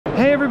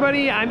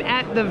everybody, I'm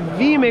at the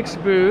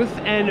vMix booth,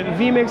 and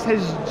vMix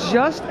has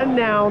just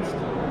announced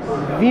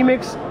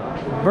vMix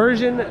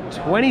version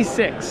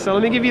 26. So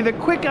let me give you the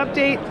quick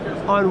update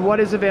on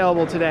what is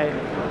available today.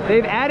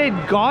 They've added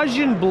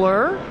Gaussian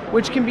Blur,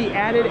 which can be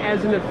added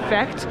as an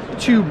effect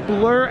to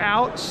blur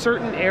out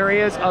certain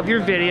areas of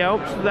your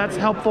video. So that's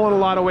helpful in a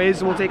lot of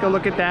ways, and we'll take a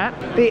look at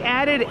that. They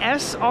added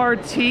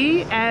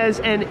SRT as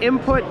an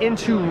input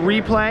into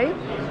replay,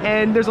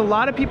 and there's a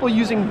lot of people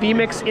using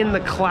vMix in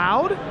the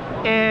cloud.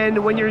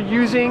 And when you're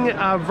using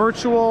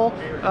virtual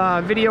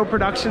video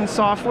production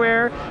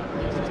software,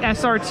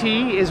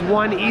 SRT is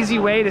one easy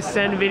way to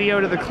send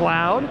video to the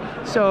cloud.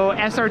 So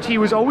SRT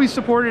was always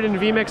supported in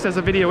vMix as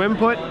a video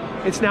input.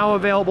 It's now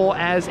available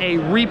as a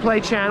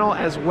replay channel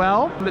as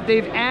well. But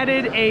they've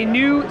added a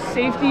new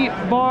safety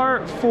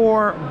bar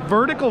for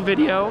vertical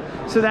video.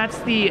 So that's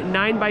the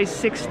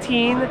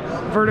 9:16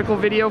 vertical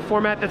video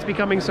format that's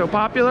becoming so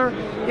popular.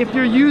 If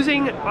you're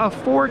using a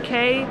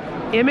 4K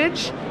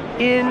image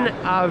in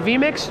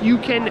vMix, you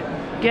can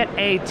get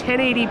a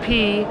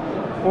 1080p,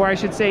 or I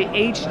should say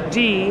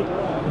HD,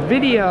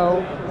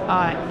 video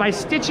by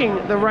stitching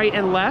the right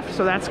and left,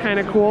 so that's kind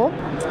of cool.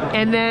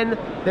 And then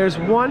there's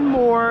one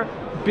more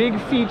big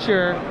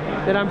feature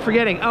that I'm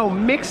forgetting. Oh,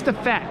 mixed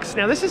effects.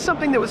 Now this is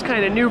something that was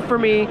kind of new for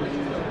me.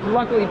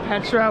 Luckily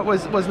Petra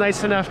was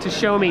nice enough to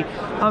show me.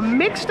 A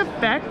mixed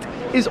effect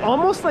is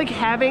almost like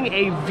having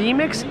a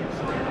vMix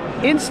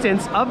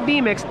instance of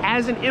vMix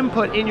as an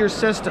input in your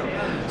system.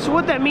 So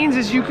what that means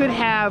is you could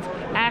have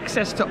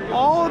access to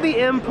all of the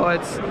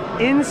inputs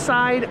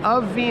inside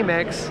of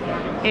vMix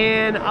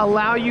and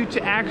allow you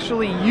to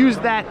actually use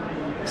that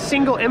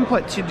single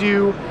input to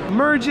do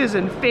merges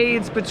and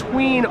fades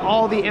between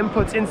all the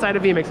inputs inside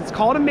of vMix. It's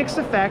called a mixed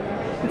effect.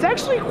 It's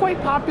actually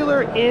quite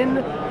popular in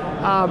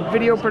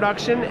video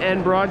production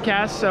and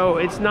broadcast, so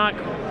it's not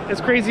as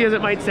crazy as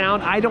it might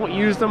sound. I don't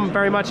use them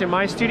very much in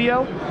my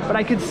studio, but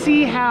I could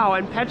see how,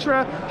 and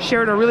Petra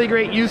shared a really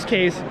great use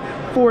case.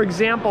 For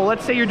example,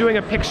 let's say you're doing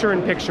a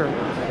picture-in-picture,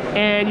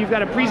 and you've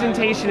got a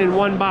presentation in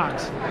one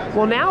box.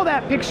 Well, now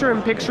that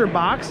picture-in-picture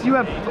box, you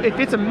have, if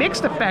it's a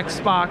mixed effects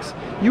box,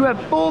 you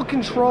have full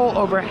control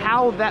over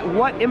how that,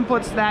 what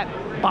inputs that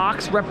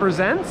box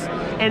represents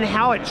and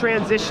how it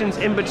transitions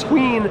in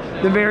between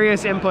the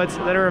various inputs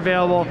that are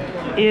available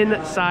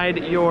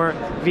inside your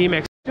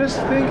vMix.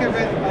 Just think of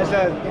it as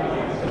a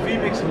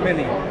vMix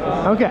Mini.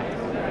 Okay,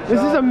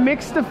 this is a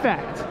mixed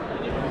effect.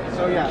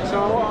 So yeah,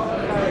 so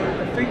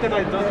I think that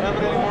I don't have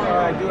it anymore, or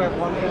I do have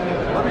one.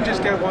 Let me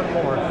just get one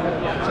more.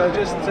 So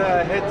just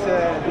hit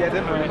the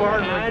input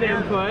bar. Add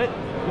input.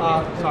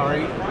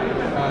 Sorry,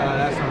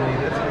 that's not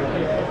needed.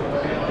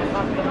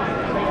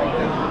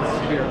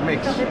 Here,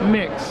 mix.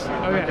 Mix,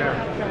 okay.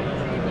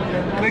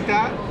 Click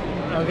that.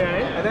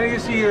 Okay. And then you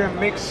see here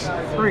mix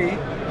 3.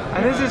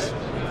 And this is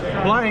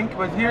blank,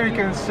 but here you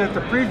can set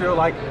the preview,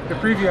 like the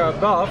preview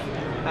above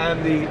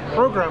and the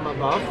program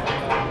above.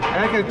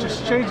 And I can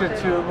just change it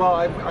to, well,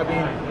 I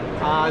mean,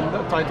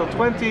 title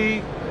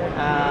 20.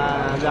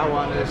 That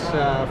one is,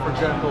 for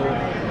example,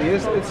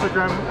 the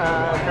Instagram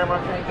camera.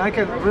 And I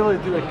can really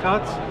do a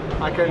cut.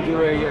 I can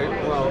do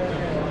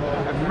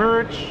a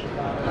merge,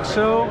 like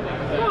so.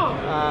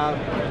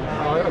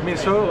 I mean,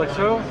 so, like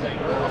so, of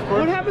course.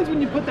 What happens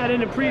when you put that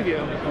in a preview?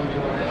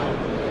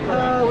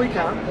 We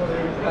can.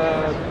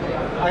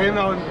 I am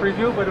now in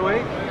preview, by the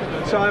way.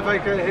 So if I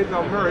can hit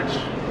now merge,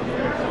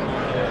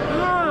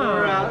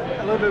 or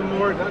a little bit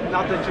more,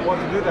 not that you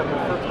want to do that with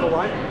vertical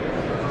line.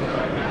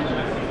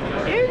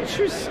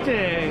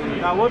 Interesting.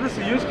 Now, what is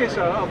the use case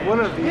of one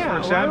of these, for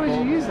example? Why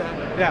would you use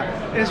that?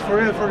 Yeah, is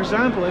for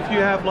example, if you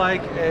have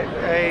like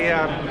a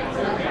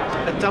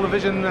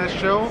television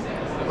show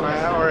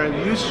or a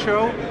news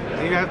show,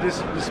 and you have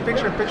this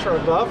picture-in-picture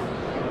above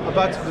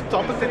about the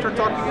topic that you're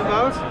talking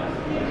about,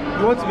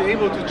 you want to be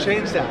able to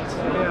change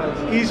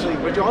that easily,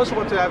 but you also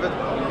want to have it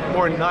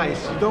more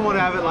nice. You don't want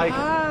to have it like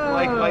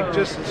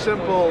just a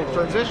simple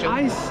transition.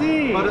 I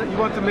see. But you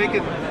want to make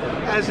it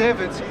as if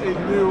it's a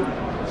new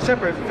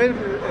separate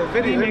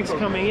video mix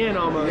coming in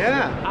almost.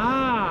 Yeah.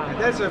 And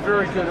that's a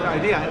very good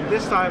idea. And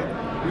this time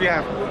we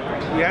had,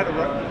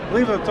 I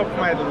believe on the top of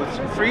my head, it was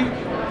 3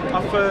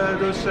 of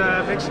those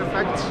mixed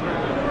effects.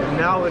 And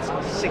now it's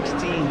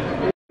 16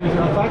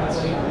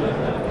 effects.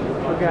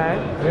 Okay.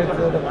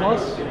 With the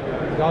plus,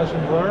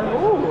 Gaussian Blur.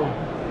 Ooh.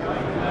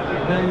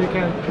 Then you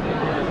can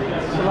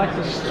select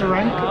the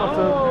strength of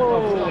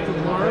the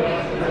blur,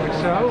 like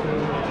so.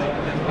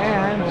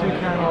 And you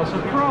can also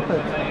crop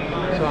it.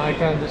 So I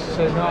can just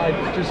say, no, I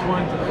just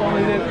want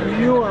only that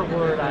your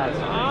word out.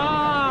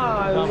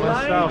 I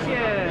like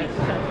it.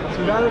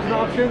 So that is an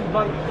option,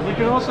 but we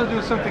can also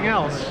do something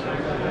else.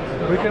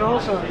 We can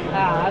also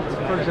add,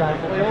 for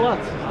example, a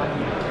LUT.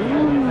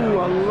 Ooh,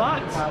 a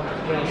LUT.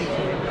 Yes.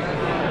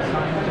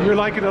 You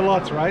like it a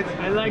lot, right?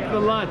 I like the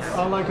LUTs.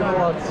 I like it a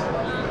lot.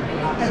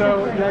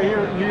 So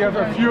here we have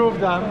a few of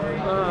them.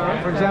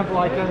 For example,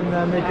 I can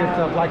make it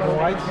black and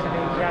white.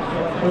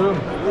 Boom.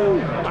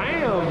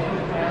 Bam.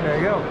 There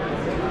you go.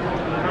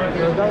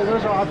 So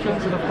those are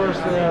options, and of course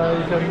you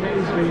can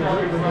easily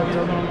remove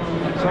them.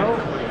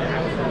 So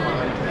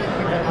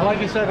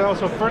like you said,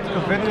 also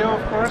vertical video,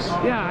 of course.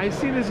 Yeah, I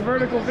see this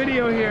vertical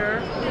video here.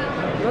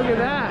 Look at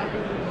that.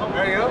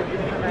 There you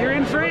go. You're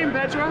in frame,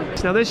 Petra.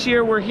 Now this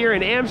year we're here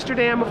in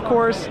Amsterdam, of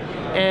course,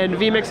 and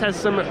vMix has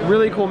some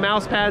really cool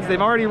mouse pads.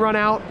 They've already run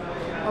out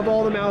of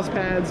all the mouse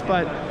pads,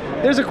 but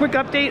there's a quick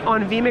update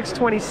on vMix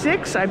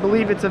 26. I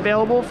believe it's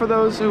available for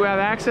those who have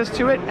access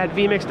to it at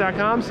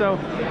vmix.com. So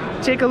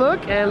take a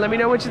look and let me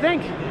know what you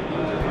think.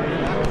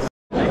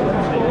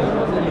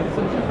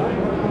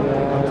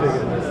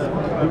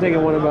 I'm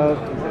taking one of both.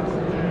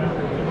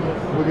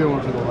 We'll get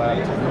one to the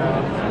lab.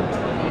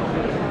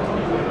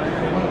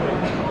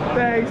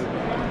 Thanks.